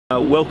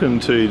Welcome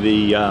to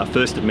the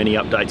first of many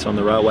updates on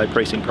the Railway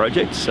Precinct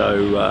project.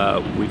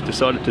 So we've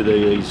decided to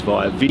do these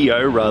via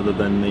video rather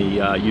than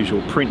the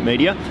usual print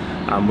media,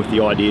 with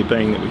the idea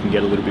being that we can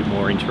get a little bit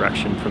more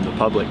interaction from the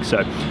public. So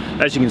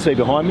as you can see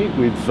behind me,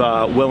 we've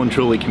well and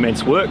truly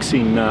commenced works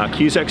in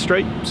Cusack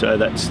Street. So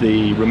that's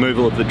the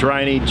removal of the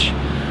drainage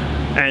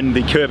and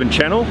the curb and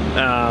channel,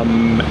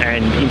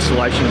 and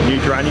installation of new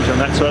drainage on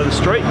that side of the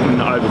street.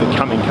 And over the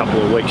coming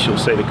couple of weeks you'll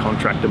see the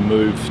contractor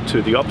move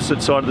to the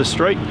opposite side of the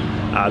street.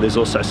 There's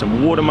also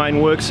some water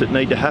main works that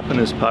need to happen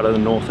as part of the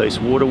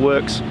Northeast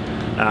Waterworks,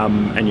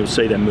 and you'll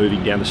see them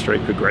moving down the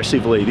street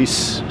progressively.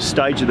 This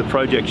stage of the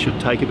project should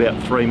take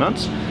about 3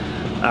 months.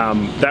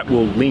 That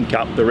will link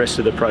up the rest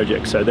of the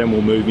project, so then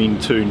we'll move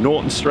into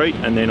Norton Street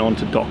and then on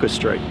to Docker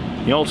Street.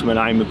 The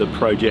ultimate aim of the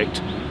project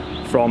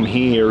from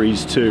here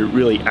is to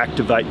really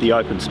activate the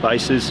open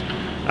spaces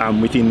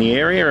within the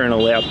area and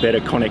allow better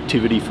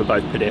connectivity for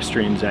both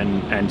pedestrians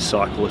and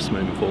cyclists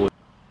moving forward.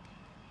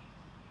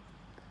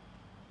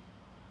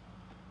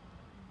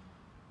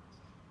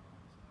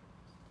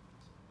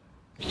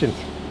 Questions?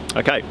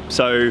 Okay,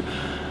 so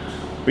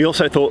we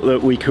also thought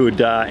that we could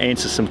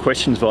answer some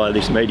questions via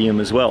this medium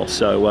as well.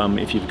 So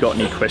if you've got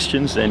any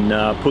questions, then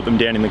put them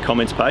down in the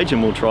comments page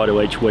and we'll try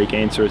to each week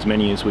answer as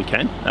many as we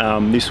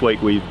can. This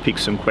week we've picked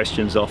some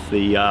questions off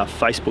the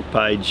Facebook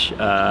page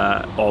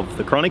of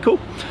the Chronicle.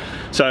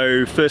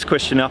 So first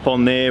question up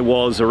on there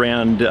was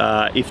around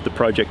if the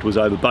project was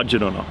over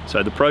budget or not.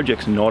 So the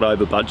project's not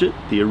over budget.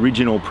 The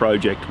original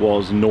project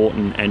was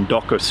Norton and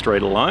Docker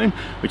Street alone,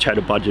 which had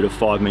a budget of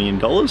 $5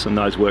 million, and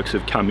those works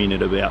have come in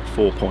at about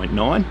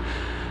 4.9.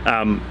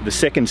 The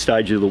second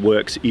stage of the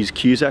works is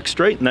Cusack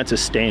Street, and that's a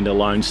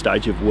standalone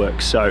stage of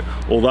work. So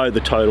although the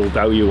total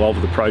value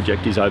of the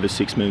project is over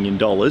 $6 million,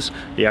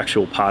 the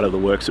actual part of the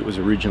works that was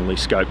originally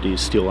scoped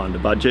is still under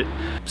budget.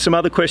 Some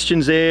other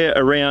questions there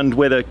around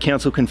whether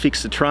council can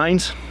fix the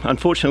trains.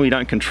 Unfortunately, we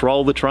don't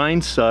control the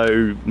trains,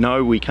 so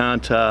no, we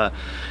can't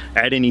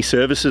add any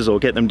services or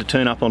get them to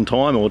turn up on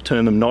time or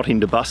turn them not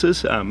into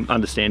buses.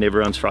 Understand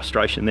everyone's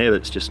frustration there.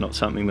 That's just not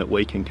something that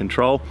we can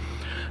control.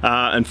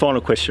 And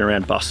final question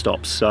around bus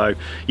stops. So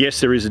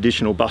yes, there is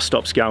additional bus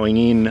stops going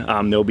in.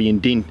 They'll be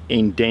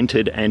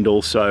indented and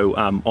also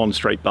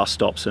on-street bus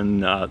stops,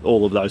 and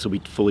all of those will be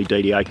fully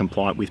DDA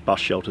compliant with bus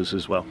shelters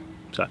as well.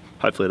 So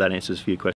hopefully that answers a few questions.